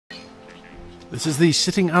This is the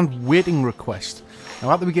sitting and waiting request.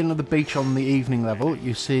 Now at the beginning of the beach on the evening level,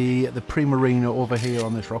 you see the Primarina over here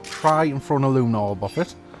on this rock. Try and throw an Illumina orb off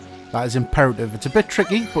it. That is imperative. It's a bit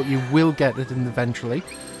tricky, but you will get it eventually.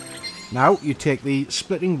 Now you take the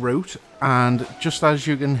splitting route, and just as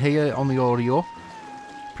you can hear on the audio,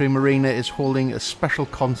 Primarina is holding a special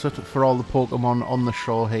concert for all the Pokemon on the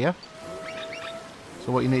shore here.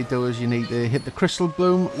 So what you need to do is you need to hit the Crystal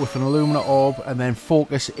Bloom with an Illumina orb and then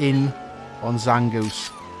focus in on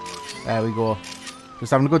Zangoose. There we go.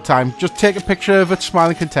 Just having a good time. Just take a picture of it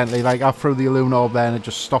smiling contently. Like I threw the Illumina orb there and it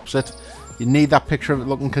just stops it. You need that picture of it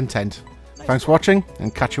looking content. Thanks for watching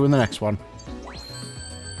and catch you in the next one.